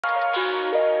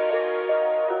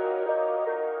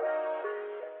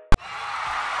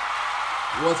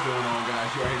What's going on,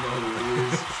 guys? You already know who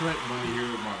it is. Trent Money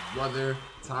here with my brother,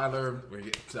 Tyler.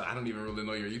 I don't even really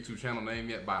know your YouTube channel name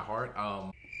yet by heart.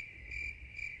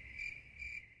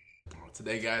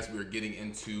 Today, guys, we're getting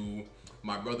into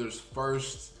my brother's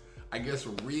first, I guess,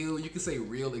 you could say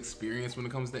real experience when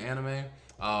it comes to anime.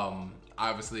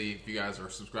 Obviously, if you guys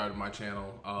are subscribed to my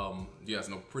channel, you guys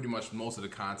know pretty much most of the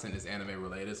content is anime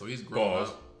related, so he's grown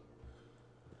up.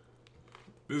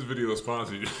 This video is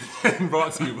sponsored and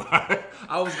brought to you by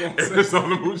I was going to say it's on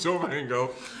the Mucho Mango.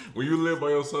 When you live by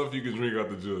yourself, you can drink out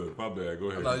the jug. My bad.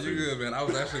 Go ahead. No, you're good, man. I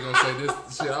was actually going to say this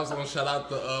shit. I was going to shout out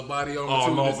the Body Armor. Oh,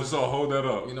 too. no, for sure. Hold that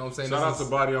up. You know what I'm saying? Shout out to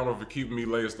Body Armor for keeping me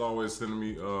laced, always sending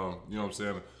me, you know what I'm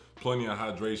saying, plenty of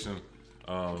hydration.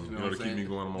 You know, to keep me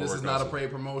going on my workouts. This is not a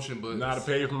paid promotion, but not a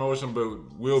paid promotion,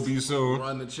 but will be soon.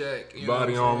 Run the check. You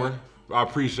Body know Armor. I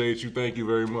appreciate you. Thank you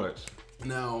very much.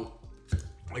 Now,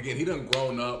 again, he done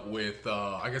grown up with,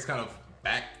 I guess, kind of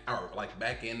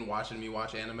back in watching me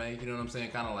watch anime. You know what I'm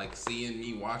saying? Kind of like seeing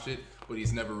me watch it, but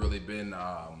he's never really been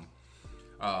an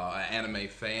anime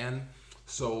fan.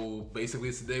 So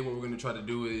basically, today what we're gonna try to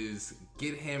do is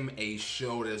get him a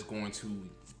show that's going to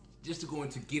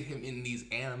get him in these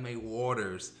anime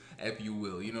waters, if you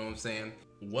will. You know what I'm saying?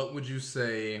 What would you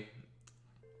say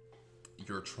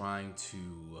you're trying to,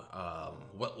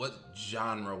 what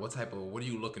genre, what are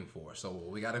you looking for? So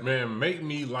we gotta... Man, make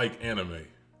me like anime.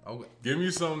 Okay. Give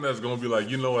me something that's gonna be like,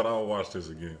 you know what, I'll watch this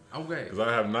again. Okay. Because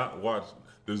I have not watched,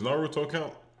 does Naruto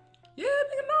count? Yeah,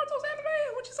 nigga, Naruto's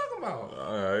anime. What you talking about?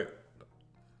 Alright.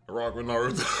 I rock with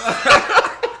Naruto.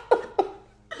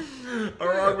 I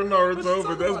rock with Naruto,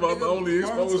 but that's about the only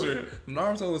exposure.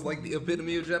 Naruto is like the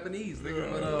epitome of Japanese,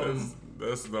 nigga. Yeah,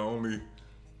 that's the only...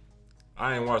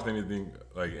 I ain't watched anything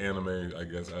like anime, I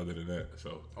guess, other than that.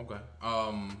 So okay,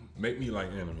 make me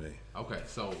like anime. Okay,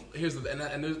 so here's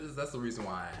that's the reason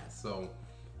why I asked. So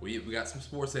we got some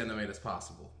sports anime that's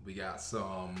possible. We got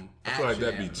some. I feel like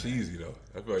that'd be anime. cheesy though.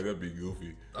 I feel like that'd be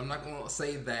goofy. I'm not gonna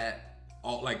say that.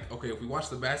 Okay, if we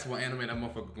watch the basketball anime, that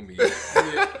motherfucker gonna be.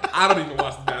 I don't even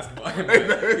watch the basketball anime.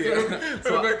 Yeah.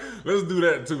 So, let's do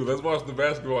that too. Let's watch the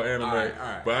basketball anime. All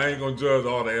right. But I ain't gonna judge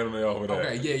all the anime off of that.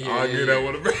 Okay, yeah. I'll give that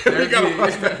one a break. We gotta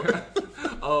watch that one.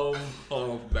 Hold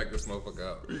on, back this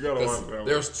motherfucker up. You gotta watch that one.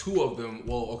 There's two of them.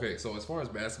 Well, okay, so as far as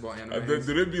basketball anime,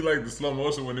 did it be like the slow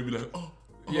motion when they be like, oh,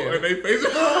 yeah, and they face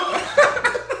it?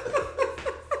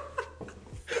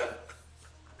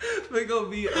 They gonna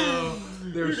be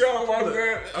you gotta watch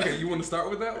that. Okay, you want to start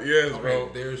with that? Yes, okay, bro.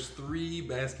 There's 3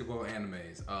 basketball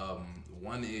animes.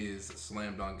 One is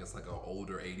Slam Dunk. It's like an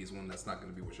older 80s one. That's not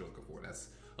gonna be what you're looking for. That's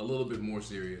a little bit more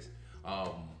serious.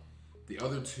 The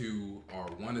other 2 are,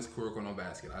 one is Kuroko no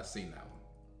Basket. I've seen that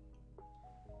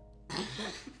one.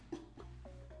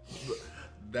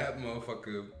 That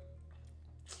motherfucker,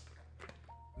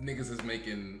 niggas is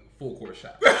making full court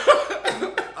shots.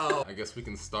 I guess we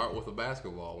can start with a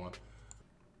basketball one.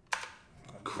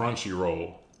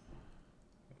 Crunchyroll.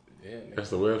 Yeah, nigga. That's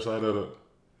the website of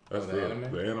the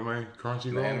anime? The anime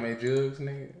Crunchyroll. The anime jugs,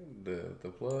 nigga. The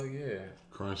plug, yeah.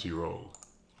 Crunchyroll.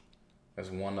 That's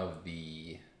one of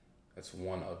the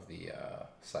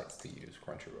sites to use,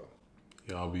 Crunchyroll.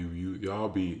 Y'all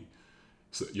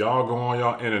go on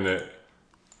y'all internet.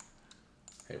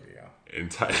 Here we go.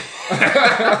 And type.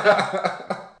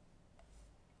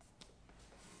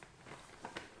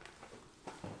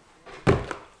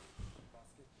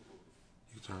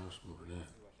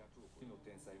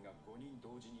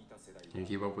 Can you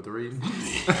keep up with the reading?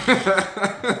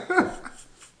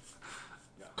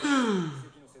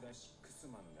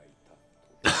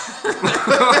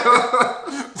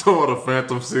 Talking about a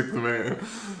Phantom 6 man.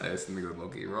 Hey, this nigga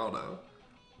low-key raw though.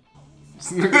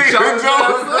 This Nigga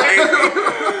jumping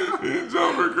crazy. He's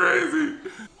jumping crazy.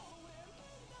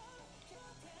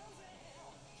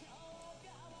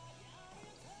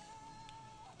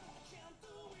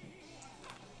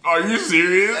 Are you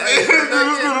serious? This is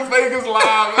the fakest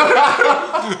live.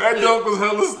 That dunk was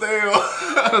hella stale.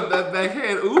 That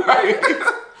backhand, ooh.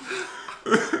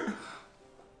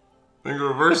 Nigga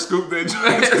reverse scoop that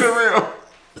joint to the rim.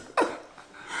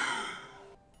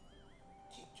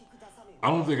 I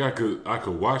don't think I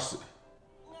could watch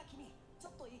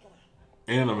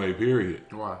anime, period.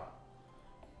 Why?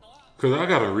 Cause I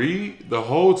gotta read the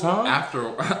whole time.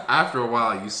 After a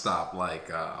while, you stop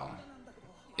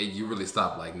you really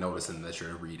stop noticing that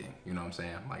you're reading. You know what I'm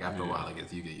saying? Like after a while,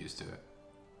 you get used to it.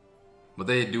 But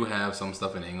they do have some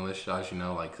stuff in English, as you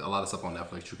know, like a lot of stuff on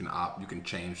Netflix. You can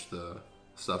change the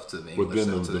stuff to the English. But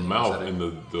then the mouth setting.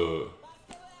 And the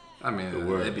I mean,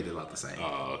 they'd be about the same.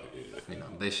 Yeah. You know,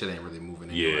 they shit ain't really moving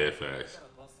anywhere. Yeah, facts.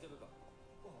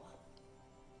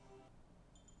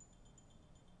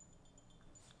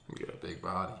 Big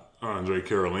body. Andre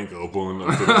Karolinko pulling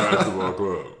up to the basketball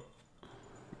club.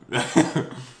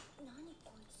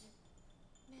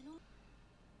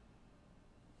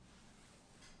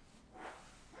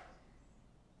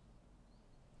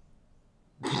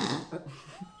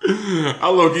 I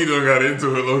low-key done got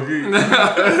into it, low-key.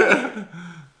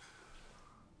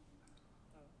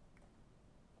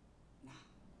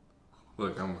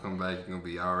 Look, I'm gonna come back. You're gonna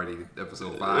be already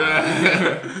episode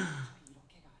 5.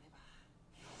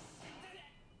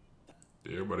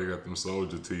 Everybody got them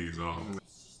soldier tees on.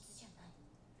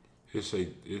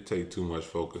 It take too much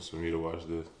focus for me to watch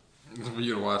this. For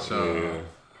you to watch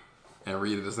and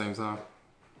read at the same time.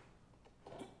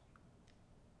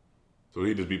 So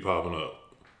he just be popping up.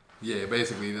 Yeah,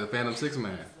 basically the Phantom 6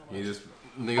 man. He just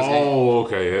niggas. Oh,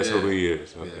 okay, that's who he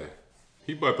is. Okay. Yeah.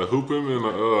 He about to hoop him in a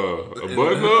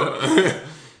button up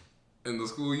in the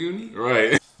school uni.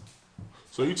 Right.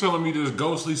 So you telling me this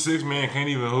ghostly 6 man can't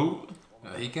even hoop?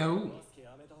 He can hoop.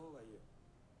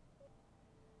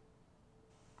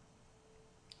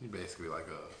 He basically like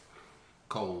a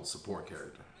cold support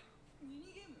character.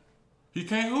 He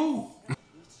can't hoop.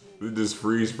 They just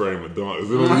freeze frame a dunk.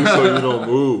 Literally so you don't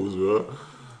move, bro.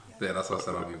 Yeah, that's why I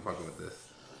said I'm even fucking with this.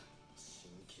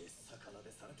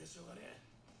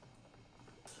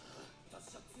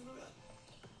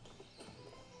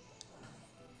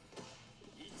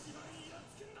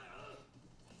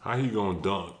 How he gonna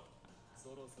dunk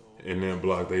and then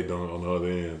block they dunk on the other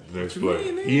end the next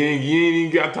play? mean, He ain't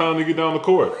even got time to get down the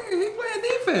court. He playing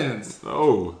defense.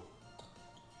 No.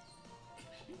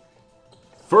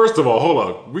 First of all, hold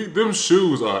on. Them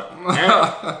shoes are.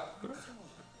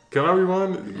 Can I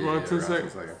rewind 10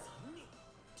 seconds?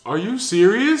 Are you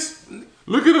serious?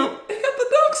 Look at him. He got the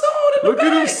dunks on in the Look bag.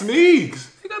 at them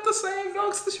sneaks. He got the same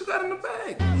dunks that you got in the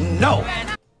bag. No.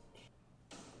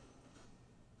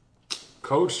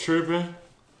 Coach tripping.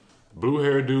 Blue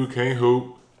hair dude can't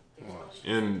hoop. Watch.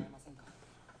 And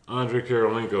Andre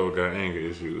Karolinko got anger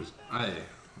issues. Hey.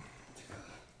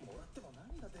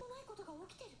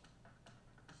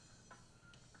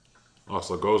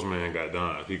 Also, Ghost Man got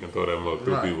done. He can throw that mug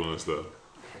through people and stuff.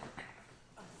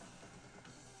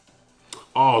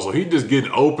 Oh, so he just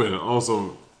getting open on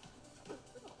some.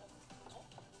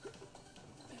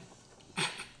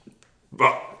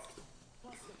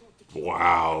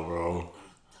 Wow, bro.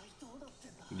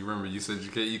 You remember you said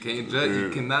you can't judge. You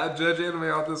cannot judge anime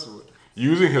off this one.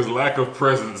 Using his lack of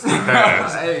presence to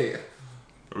pass. Hey.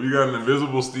 We got an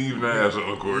invisible Steve Nash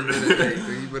on court.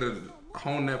 You better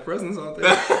hone that presence out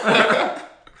there.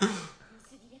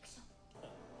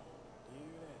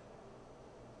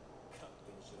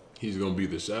 He's gonna be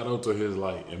the shadow to his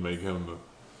light and make him the.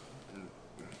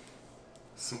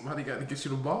 Somebody got to get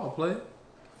you the ball, play.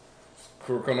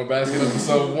 Kuroko Basket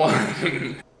episode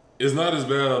 1. It's not as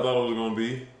bad as I thought it was gonna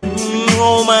be.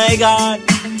 Oh my God!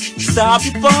 Stop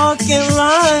your fucking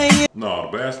lying. No,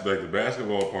 the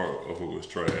basketball part of it was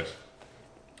trash.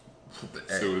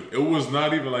 So it was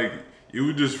not even like it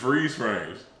was just freeze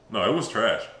frames. No, it was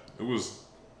trash. It was.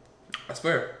 That's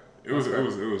fair. It was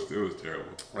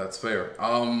terrible. That's fair.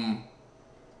 And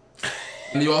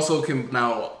you also can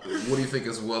now. What do you think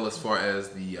as well as far as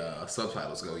the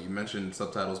subtitles go? You mentioned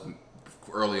subtitles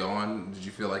early on. Did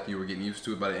you feel like you were getting used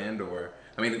to it by the end, or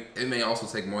I mean, it may also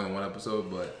take more than one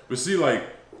episode, but see, like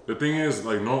the thing is,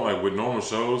 like with normal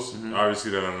shows,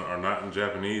 obviously that are not in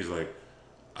Japanese, like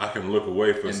I can look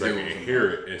away for a second and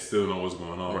hear it and still know what's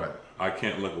going on. Right. I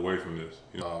can't look away from this.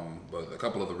 You know? But a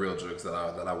couple of the real jokes that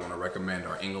I want to recommend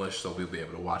are English, so we'll be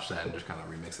able to watch that and just kind of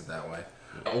remix it that way.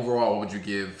 Overall, what would you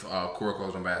give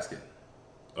Kuroko's on Basket?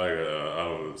 Like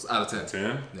out Out of 10.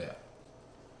 10? Yeah.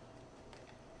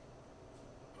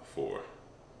 4.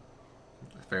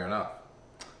 Fair enough.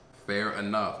 Fair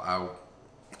enough.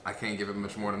 I can't give it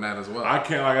much more than that as well. I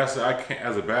can't, like I said, I can't.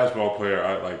 As a basketball player,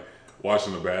 I like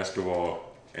watching the basketball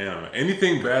anime.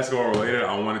 Anything basketball related,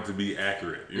 I want it to be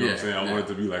accurate. You know what I'm saying? I want it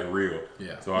to be like real.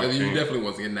 Yeah. So you definitely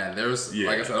want to get in that. There's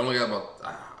like I said, I only got about.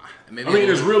 Maybe I mean,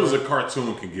 as real as a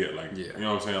cartoon can get. Like, yeah. You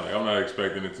know what I'm saying? Like, I'm not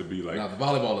expecting it to be like. Now the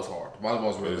volleyball is hard. The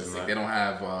volleyball is realistic. not. They don't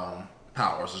have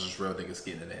powers. It's just real niggas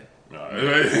getting it in. No.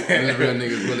 It's real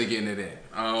niggas really getting it in.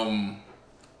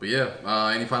 But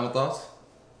yeah. Any final thoughts?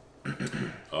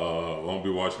 Won't be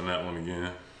watching that one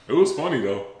again. It was funny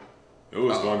though. It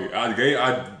was funny.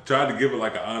 I tried to give it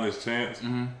like an honest chance,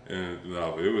 and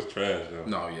no, but it was trash though.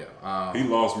 No, yeah. He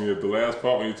lost me at the last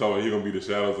part when you talk about he gonna be the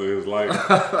shadows of his life.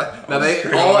 Now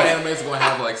all animes are gonna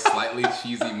have like slightly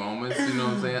cheesy moments. You know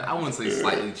what I'm saying? I wouldn't say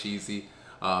slightly cheesy.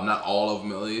 Not all of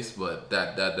them at least, but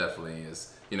that definitely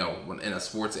is. You know, when in a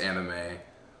sports anime,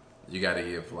 you got to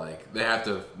give like they have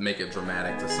to make it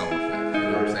dramatic to some effect. You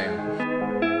know what I'm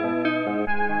saying?